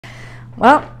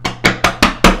Well,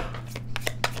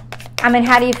 I mean,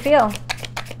 how do you feel?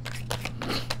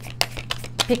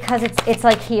 Because it's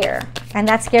like here, and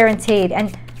that's guaranteed.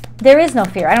 And there is no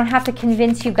fear. I don't have to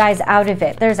convince you guys out of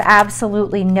it. There's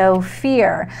absolutely no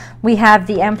fear. We have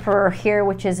the Emperor here,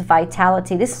 which is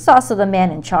vitality. This is also the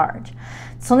man in charge.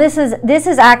 So this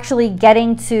is actually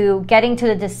getting to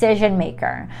the decision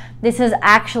maker. This is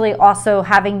actually also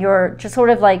having your, just sort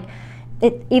of like,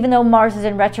 even though Mars is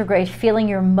in retrograde, feeling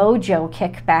your mojo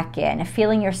kick back in,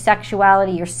 feeling your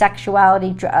sexuality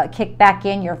kick back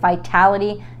in, your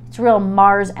vitality. It's real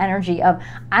Mars energy of,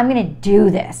 I'm going to do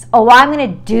this. Oh, I'm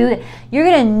going to do it. You're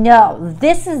going to know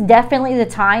this is definitely the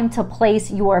time to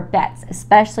place your bets,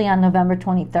 especially on November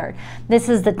 23rd. This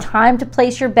is the time to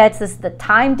place your bets. This is the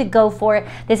time to go for it.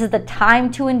 This is the time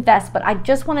to invest. But I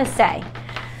just want to say,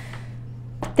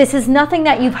 this is nothing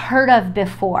that you've heard of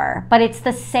before, but it's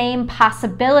the same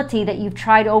possibility that you've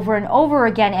tried over and over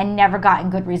again and never gotten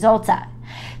good results at.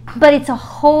 But it's a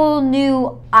whole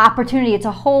new opportunity. It's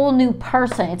a whole new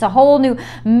person. It's a whole new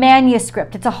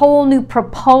manuscript. It's a whole new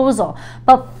proposal.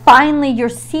 But finally, you're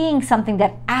seeing something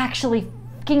that actually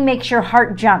fucking makes your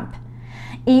heart jump.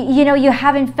 You know, you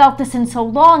haven't felt this in so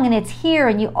long, and it's here,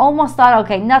 and you almost thought,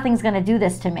 okay, nothing's going to do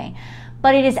this to me.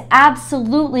 But it is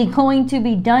absolutely going to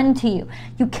be done to you.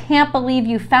 You can't believe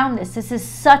you found this. This is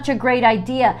such a great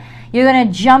idea. You're going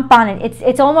to jump on it.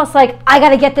 It's almost like, I got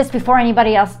to get this before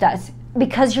anybody else does.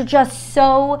 Because you're just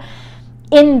so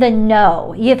in the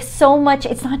know. You have so much.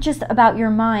 It's not just about your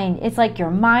mind. It's like your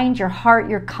mind, your heart,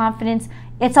 your confidence.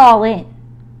 It's all in.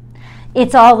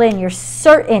 It's all in. You're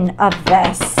certain of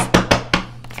this.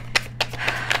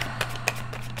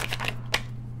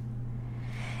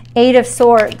 Eight of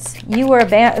Swords. You were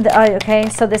abandoned. Okay,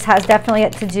 so this has definitely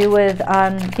to do with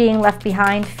being left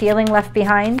behind, feeling left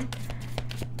behind.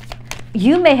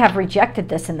 You may have rejected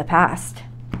this in the past.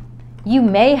 You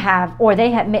may have, or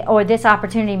this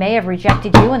opportunity may have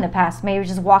rejected you in the past, may have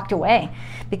just walked away,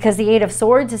 because the Eight of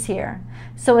Swords is here.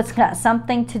 So it's got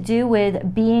something to do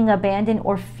with being abandoned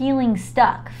or feeling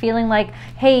stuck, feeling like,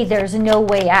 hey, there's no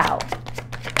way out.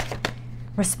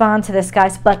 Respond to this,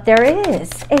 guys, but there is.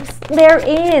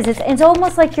 It's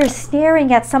almost like you're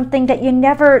staring at something that you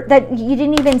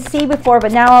didn't even see before,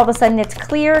 but now all of a sudden it's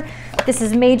clear. This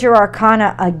is major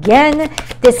arcana again.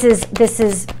 This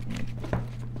is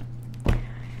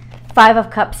Five of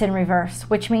Cups in reverse,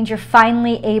 which means you're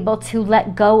finally able to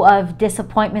let go of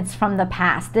disappointments from the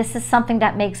past. This is something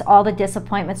that makes all the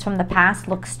disappointments from the past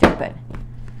look stupid,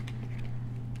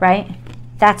 right?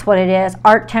 That's what it is.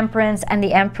 Art, Temperance, and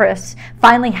the Empress.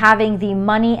 Finally having the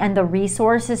money and the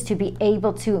resources to be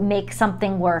able to make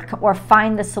something work or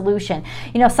find the solution.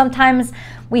 You know, sometimes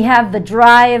we have the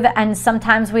drive and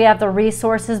sometimes we have the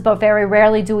resources, but very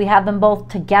rarely do we have them both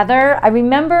together. I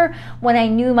remember when I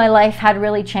knew my life had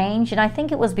really changed, and I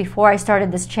think it was before I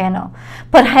started this channel,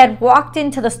 but I had walked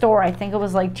into the store, I think it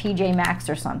was like TJ Maxx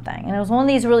or something, and it was one of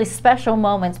these really special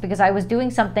moments because I was doing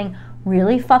something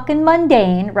really fucking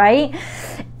mundane, right?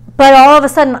 But all of a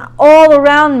sudden, all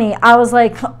around me, I was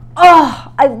like,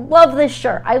 oh, I love this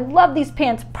shirt. I love these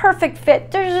pants. Perfect fit.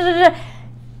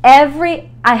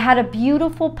 I had a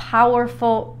beautiful,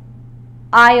 powerful,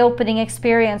 eye-opening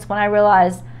experience when I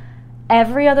realized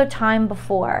every other time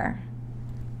before,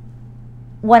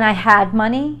 when I had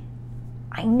money,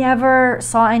 I never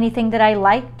saw anything that I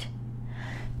liked.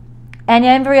 And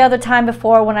every other time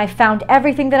before, when I found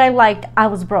everything that I liked, I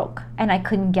was broke and I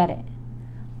couldn't get it.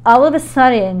 All of a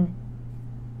sudden,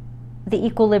 the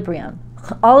equilibrium.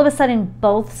 All of a sudden,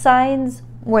 both sides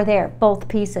were there, both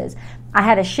pieces. I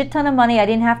had a shit ton of money. I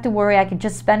didn't have to worry. I could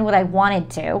just spend what I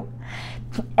wanted to.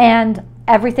 And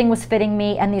everything was fitting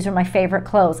me, and these were my favorite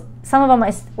clothes. Some of them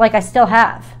I still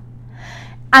have.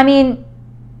 I mean,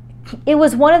 it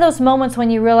was one of those moments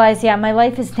when you realize, yeah, my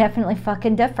life is definitely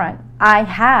fucking different.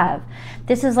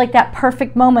 This is like that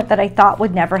perfect moment that I thought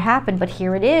would never happen, but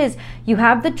here it is. You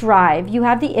have the drive, you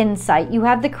have the insight, you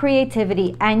have the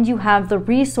creativity, and you have the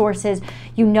resources.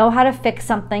 You know how to fix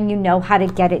something, you know how to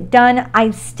get it done. I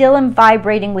still am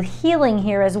vibrating with healing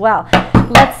here as well.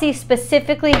 Let's see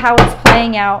specifically how it's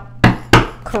playing out.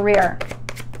 Career.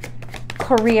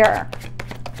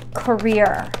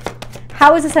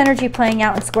 How is this energy playing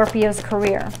out in Scorpio's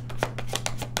career?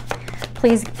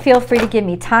 Please feel free to give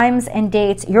me times and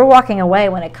dates. You're walking away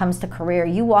when it comes to career.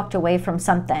 You walked away from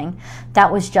something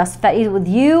that was just either with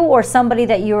you or somebody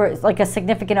that you were like a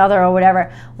significant other or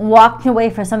whatever, walked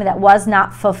away from something that was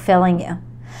not fulfilling you.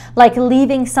 Like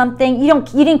leaving something, you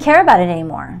didn't care about it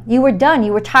anymore. You were done.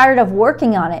 You were tired of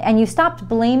working on it, and you stopped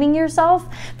blaming yourself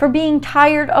for being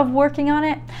tired of working on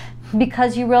it.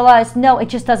 because you realize, no, it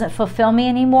just doesn't fulfill me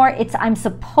anymore.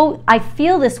 I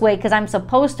feel this way because I'm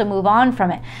supposed to move on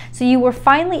from it. So you were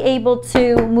finally able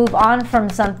to move on from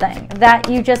something that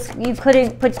you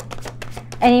couldn't put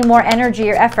any more energy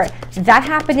or effort. That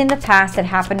happened in the past. It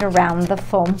happened around the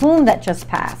full moon that just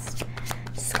passed.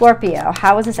 Scorpio,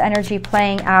 how is this energy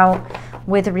playing out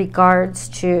with regards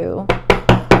to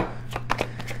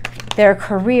their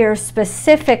career,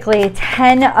 specifically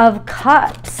 10 of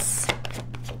Cups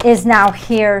is now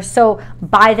here. So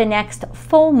by the next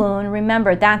full moon,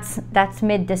 remember that's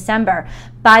mid-December.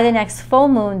 By the next full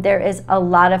moon, there is a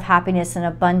lot of happiness and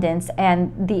abundance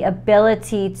and the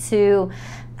ability to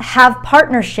have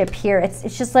partnership here.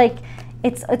 It's just like,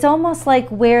 it's almost like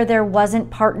where there wasn't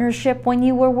partnership when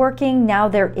you were working, now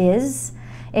there is.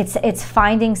 It's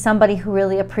finding somebody who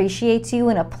really appreciates you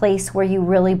in a place where you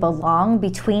really belong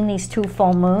between these two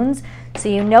full moons. So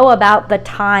you know about the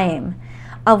time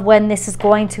of when this is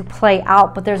going to play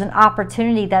out, but there's an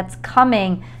opportunity that's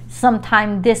coming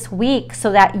sometime this week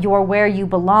so that you're where you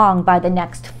belong by the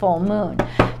next full moon.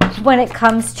 When it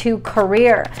comes to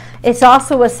career, it's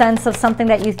also a sense of something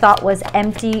that you thought was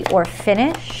empty or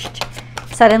finished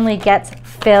suddenly gets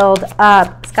filled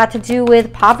up. It's got to do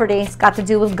with poverty. It's got to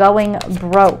do with going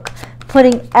broke,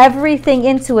 putting everything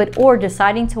into it, or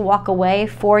deciding to walk away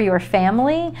for your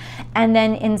family, and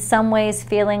then in some ways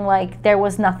feeling like there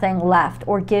was nothing left,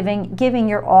 or giving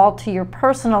your all to your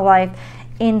personal life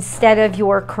instead of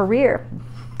your career.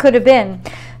 Could have been.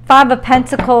 5 of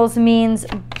Pentacles means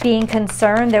being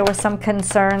concerned. There were some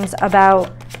concerns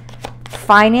about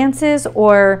finances,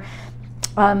 or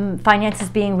finances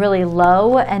being really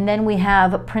low. And then we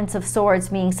have Prince of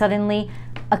Swords, meaning suddenly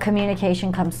a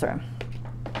communication comes through,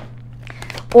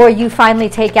 or you finally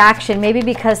take action, maybe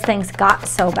because things got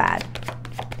so bad.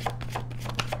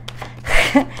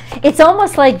 It's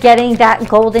almost like getting that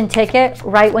golden ticket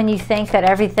right when you think that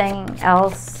everything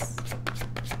else,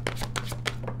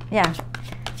 yeah,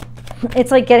 it's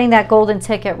like getting that golden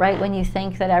ticket right when you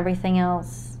think that everything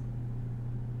else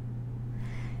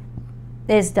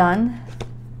is done.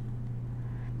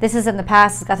 This is in the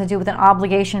past. It's got to do with an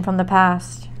obligation from the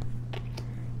past.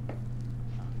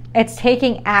 It's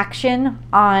taking action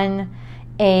on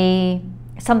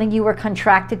something you were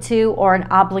contracted to, or an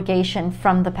obligation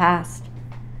from the past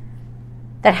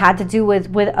that had to do with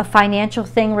a financial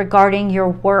thing regarding your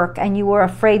work, and you were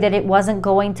afraid that it wasn't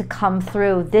going to come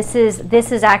through. This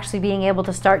is actually being able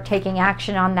to start taking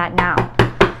action on that now,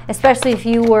 especially if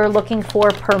you were looking for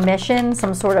permission,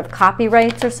 some sort of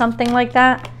copyrights or something like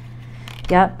that.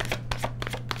 Yep.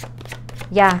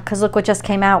 Yeah, because look what just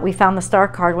came out. We found the Star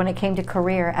card when it came to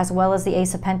career, as well as the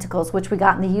Ace of Pentacles, which we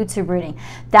got in the YouTube reading.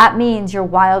 That means your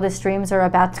wildest dreams are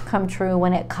about to come true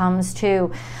when it comes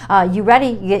to, you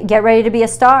ready? Get ready to be a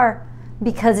star,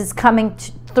 because it's coming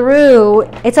through.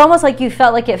 It's almost like you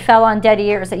felt like it fell on dead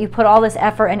ears, that you put all this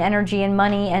effort and energy and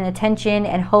money and attention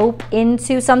and hope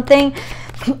into something.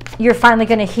 You're finally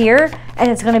going to hear,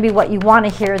 and it's going to be what you want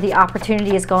to hear. The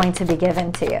opportunity is going to be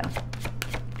given to you.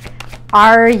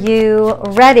 Are you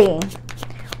ready?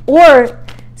 Or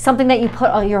something that you put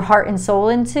all your heart and soul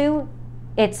into,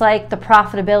 it's like the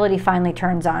profitability finally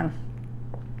turns on.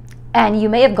 And you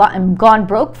may have gone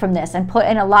broke from this and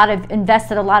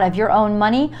invested a lot of your own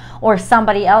money, or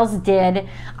somebody else did,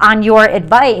 on your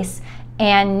advice.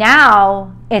 And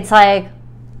now it's like,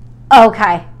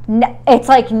 okay, it's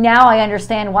like, now I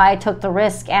understand why I took the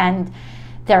risk, and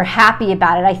they're happy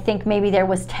about it. I think maybe there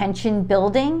was tension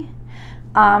building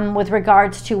with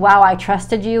regards to, wow, I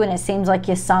trusted you and it seems like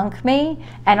you sunk me,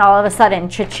 and all of a sudden,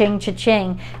 cha-ching,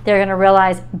 cha-ching, they're going to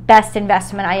realize, best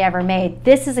investment I ever made.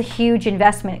 This is a huge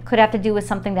investment. It could have to do with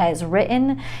something that is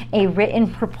written, a written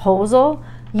proposal.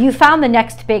 You found the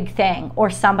next big thing, or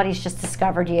somebody's just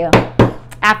discovered you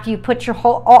after you put your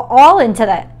whole all into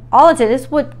that. All into this,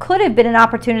 what could have been an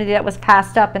opportunity that was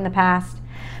passed up in the past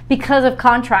because of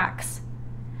contracts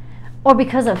or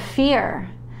because of fear.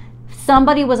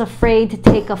 Somebody was afraid to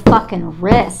take a fucking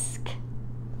risk.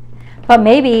 But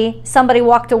maybe somebody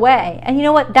walked away. And you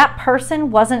know what? That person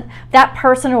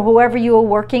or whoever you were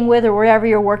working with, or wherever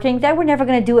you're working, they were never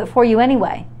going to do it for you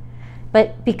anyway.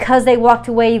 But because they walked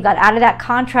away, you got out of that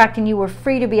contract, and you were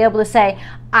free to be able to say,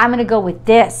 I'm going to go with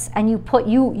this. And you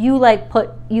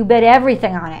bet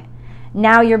everything on it.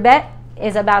 Now your bet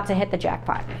is about to hit the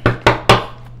jackpot.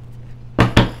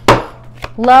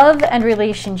 Love and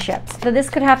relationships. So this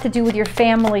could have to do with your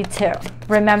family too.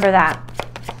 Remember that.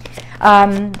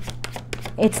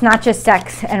 It's not just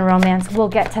sex and romance. We'll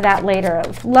get to that later.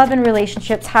 Love and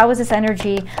relationships. How is this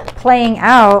energy playing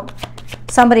out?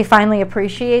 Somebody finally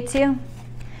appreciates you.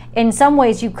 In some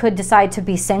ways, you could decide to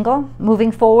be single,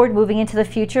 moving forward, moving into the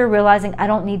future, realizing I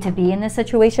don't need to be in this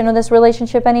situation or this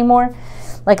relationship anymore.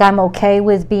 Like, I'm okay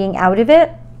with being out of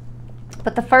it.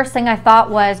 But the first thing I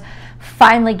thought was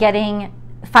finally getting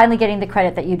the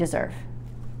credit that you deserve.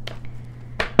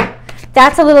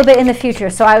 That's a little bit in the future.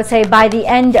 So I would say by the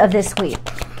end of this week,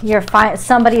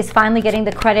 somebody is finally getting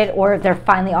the credit, or they're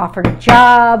finally offered a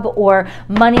job, or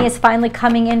money is finally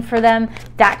coming in for them.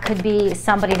 That could be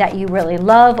somebody that you really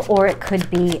love, or it could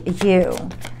be you.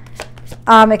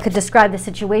 It could describe the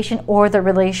situation or the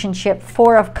relationship.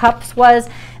 4 of Cups was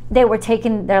they were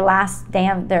taking their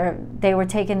damn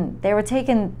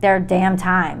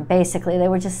time, basically. They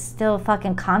were just still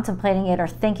fucking contemplating it or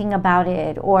thinking about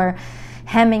it or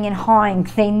hemming and hawing.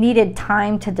 They needed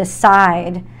time to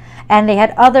decide. And they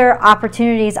had other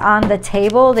opportunities on the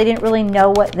table. They didn't really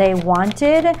know what they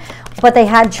wanted, but they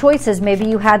had choices. Maybe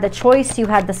you had the choice, you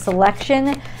had the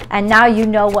selection, and now you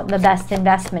know what the best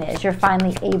investment is. You're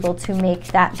finally able to make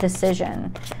that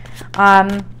decision.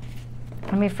 I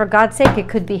mean, for God's sake, it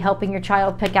could be helping your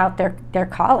child pick out their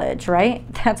college, right?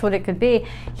 That's what it could be.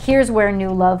 Here's where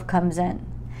new love comes in.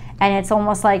 And it's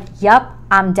almost like, yep,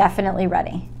 I'm definitely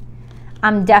ready.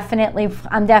 I'm definitely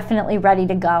ready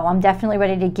to go. I'm definitely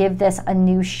ready to give this a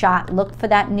new shot. Look for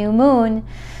that new moon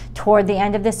toward the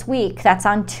end of this week. That's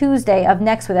on Tuesday of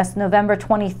next week. That's November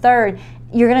 23rd.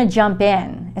 You're going to jump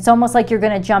in. It's almost like you're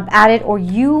going to jump at it, or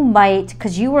you might,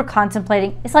 because you were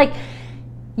contemplating. It's like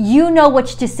you know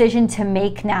which decision to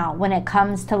make now when it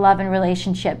comes to love and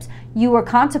relationships. You were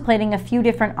contemplating a few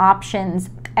different options,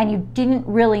 and you didn't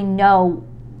really know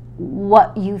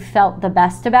what you felt the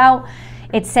best about.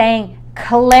 It's saying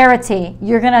clarity.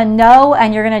 You're going to know,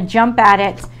 and you're going to jump at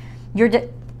it.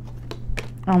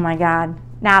 Oh my God.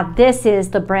 Now this is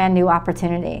the brand new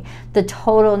opportunity, the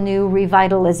total new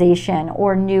revitalization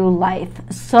or new life.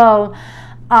 So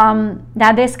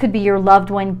now this could be your loved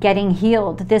one getting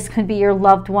healed. This could be your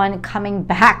loved one coming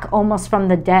back almost from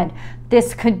the dead.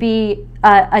 This could be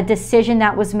a decision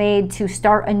that was made to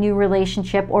start a new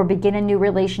relationship or begin a new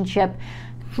relationship,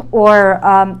 or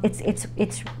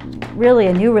it's really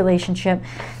a new relationship.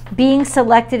 Being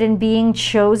selected and being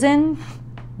chosen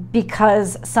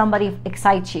because somebody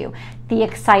excites you. The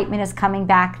excitement is coming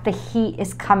back. The heat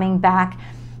is coming back.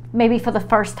 Maybe for the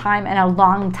first time in a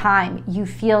long time, you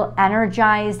feel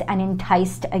energized and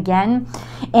enticed again,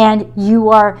 and you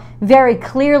are very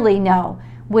clearly know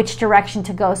which direction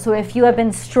to go. So if you have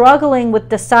been struggling with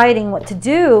deciding what to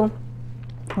do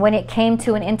when it came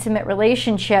to an intimate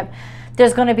relationship,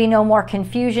 there's going to be no more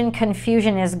confusion.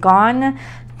 Confusion is gone.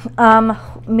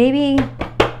 Maybe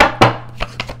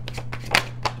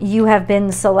you have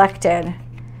been selected.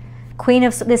 Queen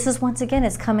of, this is once again,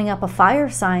 is coming up a fire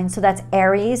sign. So that's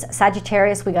Aries,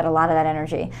 Sagittarius, we got a lot of that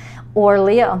energy. Or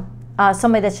Leo,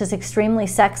 somebody that's just extremely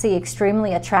sexy,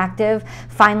 extremely attractive,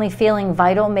 finally feeling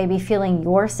vital, maybe feeling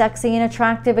you're sexy and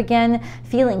attractive again,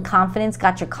 feeling confidence,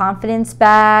 got your confidence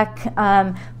back,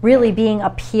 really being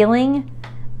appealing,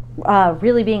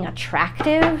 really being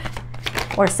attractive.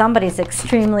 Or somebody's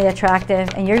extremely attractive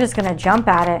and you're just gonna jump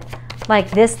at it.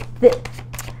 Like this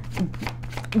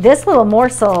little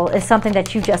morsel is something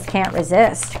that you just can't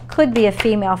resist. Could be a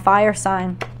female fire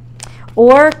sign.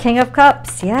 Or King of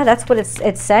Cups. Yeah, that's what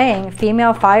it's saying.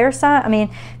 Female fire sign. I mean,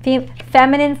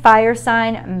 feminine fire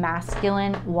sign,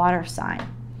 masculine water sign.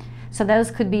 So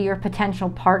those could be your potential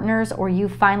partners, or you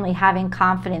finally having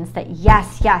confidence that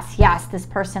yes, yes, yes, this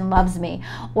person loves me.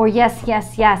 Or yes,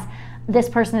 yes, yes, this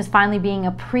person is finally being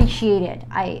appreciated.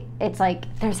 It's like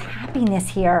there's happiness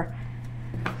here.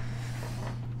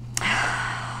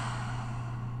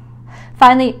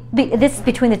 Finally, this is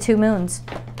between the two moons.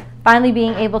 Finally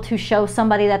being able to show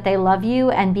somebody that they love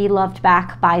you and be loved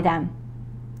back by them.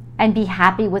 And be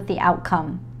happy with the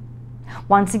outcome.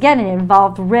 Once again, it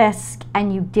involved risk,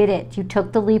 and you did it. You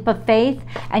took the leap of faith,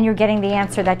 and you're getting the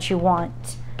answer that you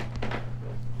want.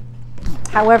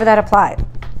 However that applied.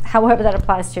 However that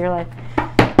applies to your life.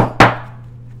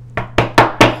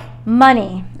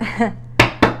 Money.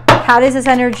 How does this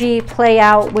energy play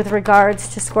out with regards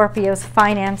to Scorpio's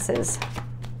finances?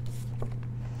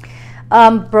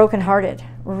 Brokenhearted,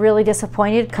 really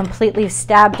disappointed, completely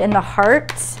stabbed in the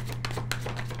heart.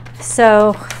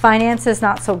 So finances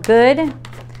not so good.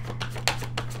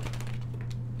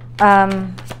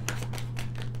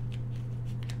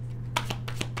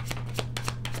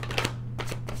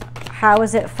 How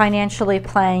is it financially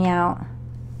playing out?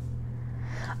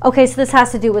 Okay, so this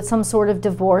has to do with some sort of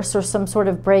divorce or some sort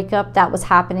of breakup that was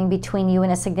happening between you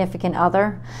and a significant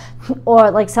other.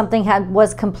 Or like something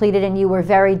was completed and you were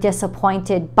very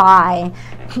disappointed by,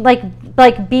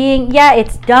 like being, yeah,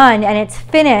 it's done and it's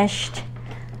finished,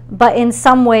 but in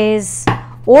some ways,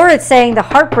 or it's saying the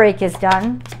heartbreak is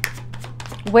done.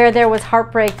 Where there was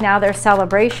heartbreak, now there's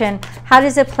celebration. How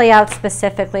does it play out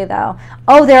specifically, though?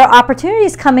 Oh, there are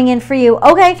opportunities coming in for you.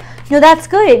 Okay, no, that's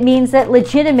good. It means that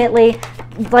legitimately,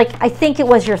 like, I think it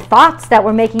was your thoughts that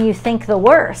were making you think the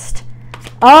worst.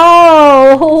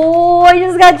 Oh, I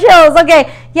just got chills.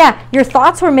 Okay, yeah, your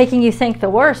thoughts were making you think the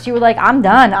worst. You were like, I'm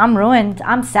done. I'm ruined.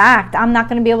 I'm sacked. I'm not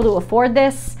going to be able to afford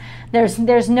this.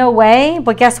 There's no way.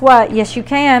 But guess what? Yes, you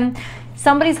can.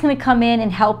 Somebody's going to come in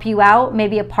and help you out,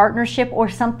 maybe a partnership or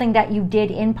something that you did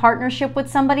in partnership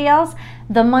with somebody else.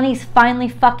 The money's finally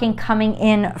fucking coming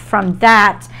in from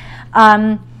that.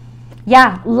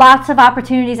 Yeah, lots of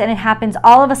opportunities, and it happens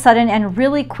all of a sudden and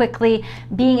really quickly.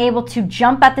 Being able to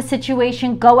jump at the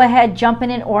situation, go ahead, jump in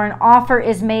it, or an offer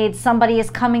is made. Somebody is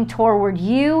coming toward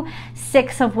you.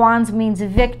 6 of Wands means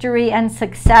victory and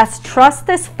success. Trust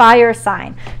this fire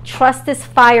sign. Trust this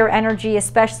fire energy,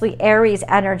 especially Aries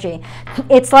energy.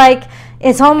 It's like,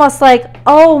 it's almost like,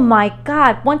 oh my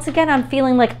God. Once again, I'm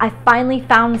feeling like I finally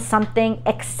found something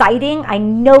exciting. I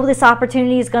know this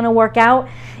opportunity is going to work out.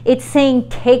 It's saying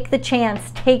take the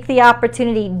chance, take the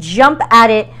opportunity, jump at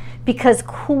it, because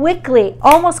quickly,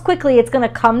 almost quickly, it's going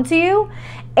to come to you,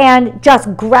 and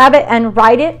just grab it and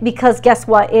ride it, because guess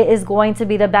what? It is going to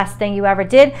be the best thing you ever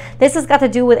did. This has got to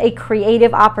do with a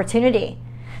creative opportunity.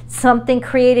 Something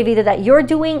creative either that you're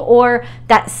doing or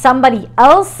that somebody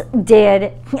else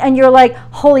did, and you're like,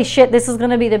 holy shit, this is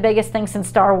going to be the biggest thing since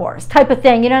Star Wars type of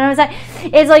thing. You know what I'm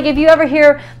saying? It's like if you ever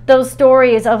hear those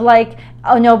stories of like,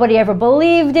 oh, nobody ever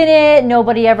believed in it,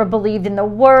 nobody ever believed in the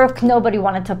work, nobody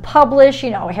wanted to publish, you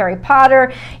know, Harry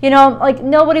Potter, you know, like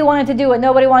nobody wanted to do it,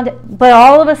 nobody wanted to, but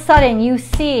all of a sudden you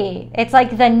see, it's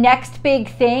like the next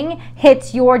big thing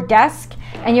hits your desk,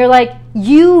 and you're like,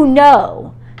 you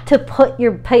know, to put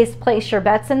your place your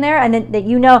bets in there, and then that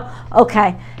you know,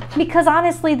 okay, because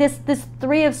honestly, this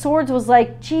 3 of Swords was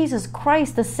like, Jesus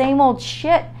Christ, the same old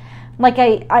shit. Like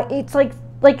it's like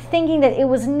thinking that it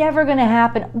was never going to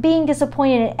happen, being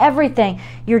disappointed in everything.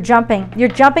 You're jumping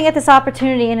at this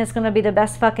opportunity, and it's going to be the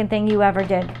best fucking thing you ever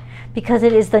did, because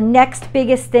it is the next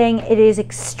biggest thing. It is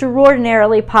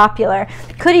extraordinarily popular.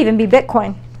 Could even be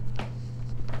Bitcoin.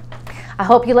 I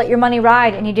hope you let your money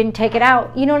ride and you didn't take it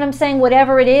out. You know what I'm saying?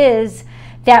 Whatever it is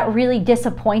that really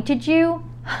disappointed you,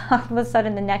 all of a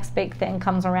sudden the next big thing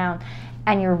comes around,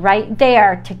 and you're right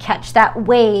there to catch that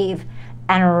wave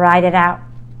and ride it out.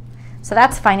 So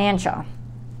that's financial.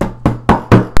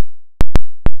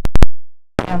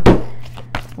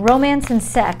 Romance and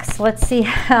sex. Let's see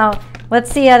how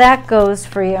that goes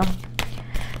for you.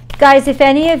 Guys, if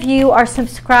any of you are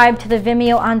subscribed to the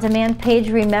Vimeo on demand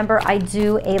page, remember I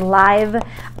do a live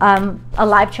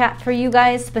chat for you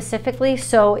guys specifically.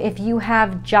 So if you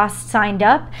have just signed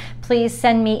up, please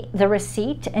send me the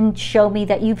receipt and show me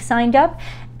that you've signed up,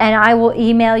 and I will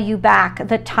email you back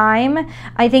the time.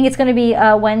 I think it's going to be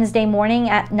Wednesday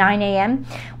morning at 9 a.m.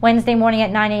 Wednesday morning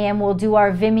at 9 a.m. we'll do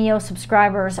our Vimeo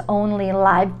subscribers only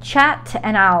live chat,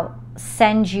 and I'll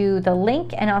send you the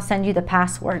link and I'll send you the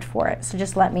password for it. So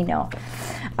just let me know.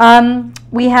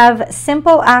 We have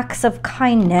simple acts of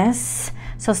kindness.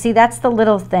 So see, that's the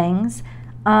little things.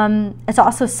 It's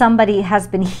also somebody has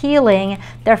been healing.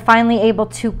 They're finally able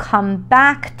to come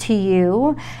back to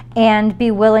you and be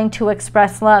willing to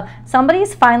express love. Somebody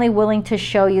is finally willing to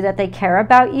show you that they care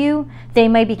about you. They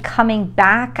may be coming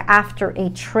back after a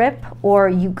trip, or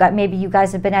maybe you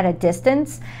guys have been at a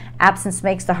distance. Absence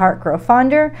makes the heart grow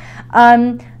fonder.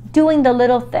 Doing the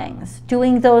little things,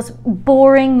 doing those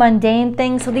boring, mundane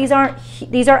things. So these are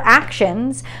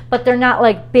actions, but they're not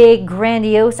like big,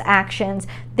 grandiose actions.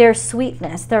 They're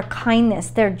sweetness, their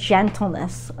kindness, their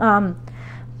gentleness.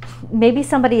 Maybe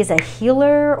somebody is a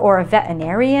healer or a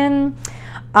veterinarian.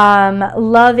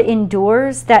 Love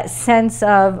endures, that sense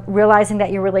of realizing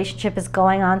that your relationship is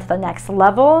going on to the next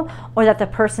level, or that the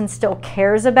person still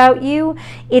cares about you.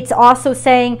 It's also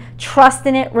saying trust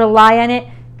in it, rely on it.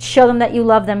 Show them that you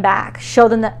love them back. Show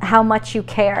them how much you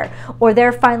care, or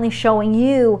they're finally showing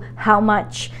you how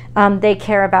much they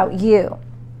care about you.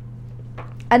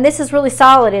 And this is really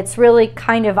solid. It's really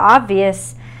kind of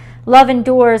obvious. Love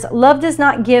endures. Love does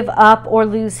not give up or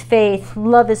lose faith.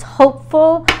 Love is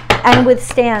hopeful and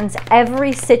withstands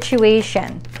every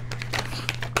situation.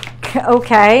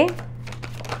 Okay.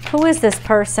 Who is this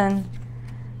person?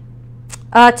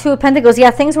 2 of Pentacles.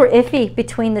 Yeah, things were iffy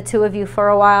between the 2 of you for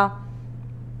a while.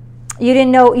 You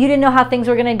didn't know how things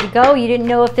were going to go. You didn't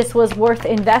know if this was worth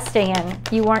investing in.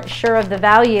 You weren't sure of the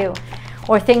value,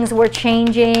 or things were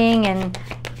changing, and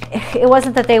it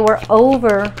wasn't that they were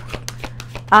over.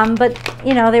 But,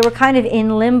 you know, they were kind of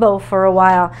in limbo for a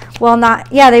while. Well,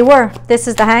 not, yeah, they were. This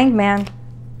is the Hanged Man.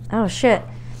 Oh, shit.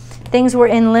 Things were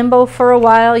in limbo for a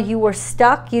while. You were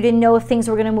stuck. You didn't know if things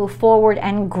were going to move forward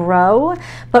and grow.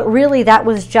 But really, that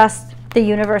was just the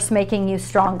universe making you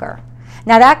stronger.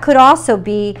 Now, that could also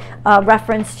be a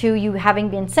reference to you having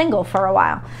been single for a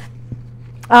while.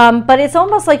 But it's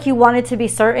almost like you wanted to be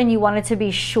certain, you wanted to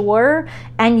be sure,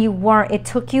 and you weren't. It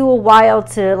took you a while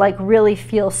to like really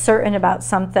feel certain about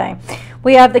something.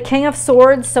 We have the King of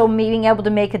Swords, so being able to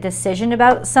make a decision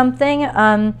about something.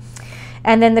 And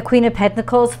then the Queen of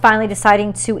Pentacles, finally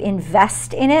deciding to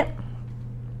invest in it.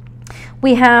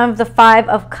 We have the Five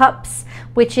of Cups,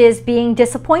 which is being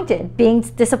disappointed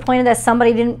that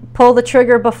somebody didn't pull the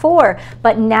trigger before,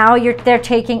 but now they're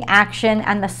taking action,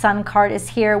 and the Sun card is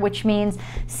here, which means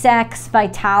sex,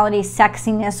 vitality,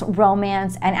 sexiness,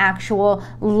 romance, and actual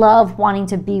love, wanting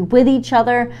to be with each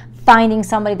other, finding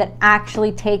somebody that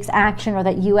actually takes action or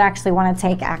that you actually want to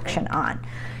take action on.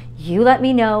 You let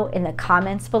me know in the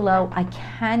comments below. I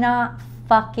cannot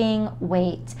fucking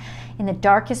wait. In the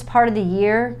darkest part of the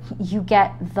year, you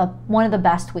get one of the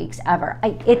best weeks ever.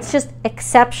 It's just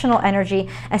exceptional energy,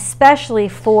 especially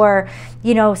for,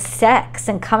 you know, sex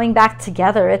and coming back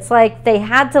together. It's like they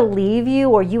had to leave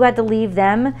you, or you had to leave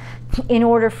them in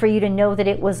order for you to know that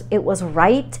it was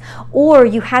right, or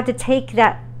you had to take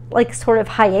that like sort of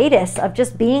hiatus of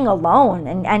just being alone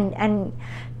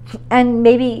and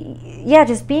maybe, yeah,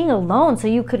 just being alone so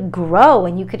you could grow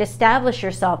and you could establish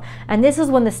yourself. And this is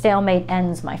when the stalemate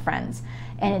ends, my friends.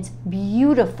 And it's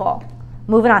beautiful.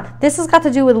 Moving on. This has got to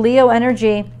do with Leo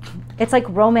energy. It's like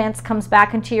romance comes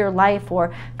back into your life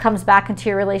or comes back into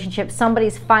your relationship.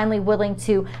 Somebody's finally willing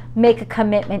to make a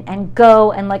commitment and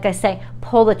go and, like I say,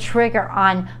 pull the trigger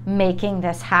on making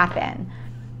this happen.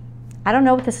 I don't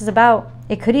know what this is about.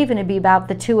 It could even be about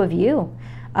the two of you.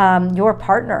 Your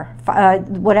partner,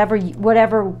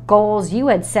 whatever goals you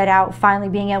had set out, finally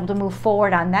being able to move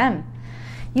forward on them.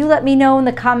 You let me know in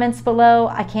the comments below.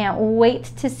 I can't wait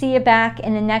to see you back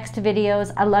in the next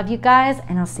videos. I love you guys,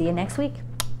 and I'll see you next week.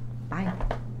 Bye.